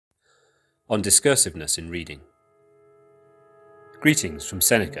On discursiveness in reading. Greetings from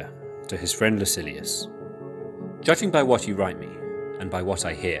Seneca to his friend Lucilius. Judging by what you write me, and by what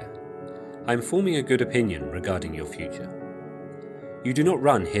I hear, I am forming a good opinion regarding your future. You do not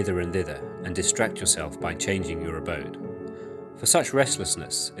run hither and thither and distract yourself by changing your abode, for such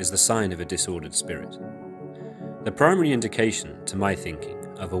restlessness is the sign of a disordered spirit. The primary indication, to my thinking,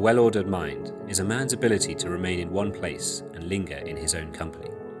 of a well-ordered mind is a man's ability to remain in one place and linger in his own company.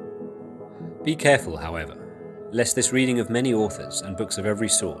 Be careful, however, lest this reading of many authors and books of every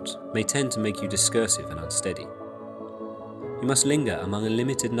sort may tend to make you discursive and unsteady. You must linger among a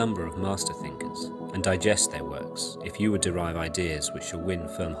limited number of master thinkers and digest their works if you would derive ideas which shall win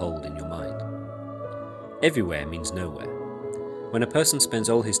firm hold in your mind. Everywhere means nowhere. When a person spends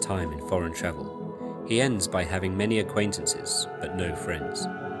all his time in foreign travel, he ends by having many acquaintances but no friends.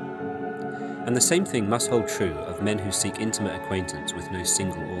 And the same thing must hold true of men who seek intimate acquaintance with no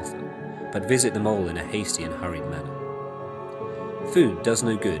single author, but visit them all in a hasty and hurried manner. Food does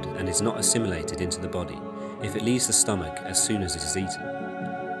no good and is not assimilated into the body if it leaves the stomach as soon as it is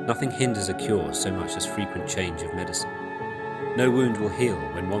eaten. Nothing hinders a cure so much as frequent change of medicine. No wound will heal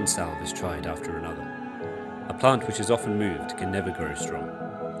when one salve is tried after another. A plant which is often moved can never grow strong.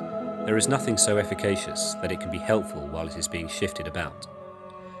 There is nothing so efficacious that it can be helpful while it is being shifted about.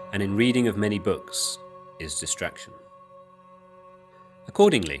 And in reading of many books is distraction.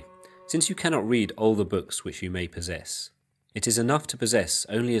 Accordingly, since you cannot read all the books which you may possess, it is enough to possess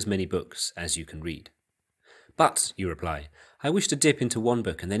only as many books as you can read. But, you reply, I wish to dip into one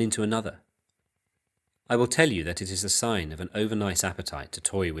book and then into another. I will tell you that it is a sign of an over-nice appetite to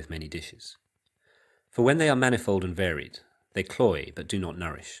toy with many dishes. For when they are manifold and varied, they cloy but do not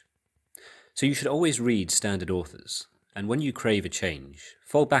nourish. So you should always read standard authors, and when you crave a change,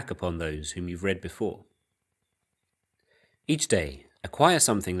 fall back upon those whom you've read before. Each day, acquire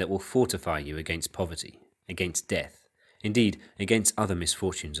something that will fortify you against poverty, against death, indeed against other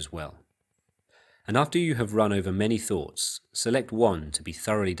misfortunes as well. And after you have run over many thoughts, select one to be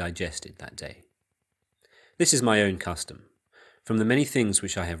thoroughly digested that day. This is my own custom. From the many things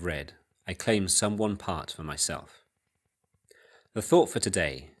which I have read, I claim some one part for myself. The thought for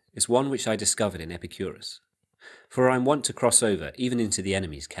today is one which I discovered in Epicurus, for I am wont to cross over even into the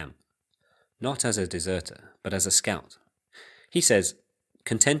enemy's camp, not as a deserter, but as a scout. He says,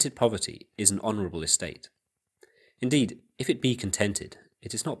 contented poverty is an honourable estate. Indeed, if it be contented,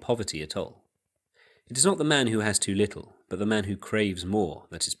 it is not poverty at all. It is not the man who has too little, but the man who craves more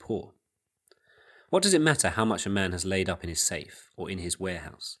that is poor. What does it matter how much a man has laid up in his safe or in his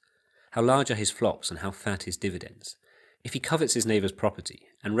warehouse? How large are his flocks and how fat his dividends, if he covets his neighbour's property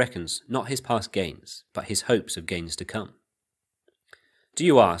and reckons not his past gains, but his hopes of gains to come? Do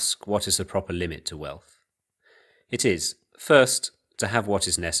you ask what is the proper limit to wealth? It is, first, to have what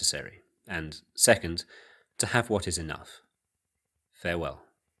is necessary, and second, to have what is enough. Farewell.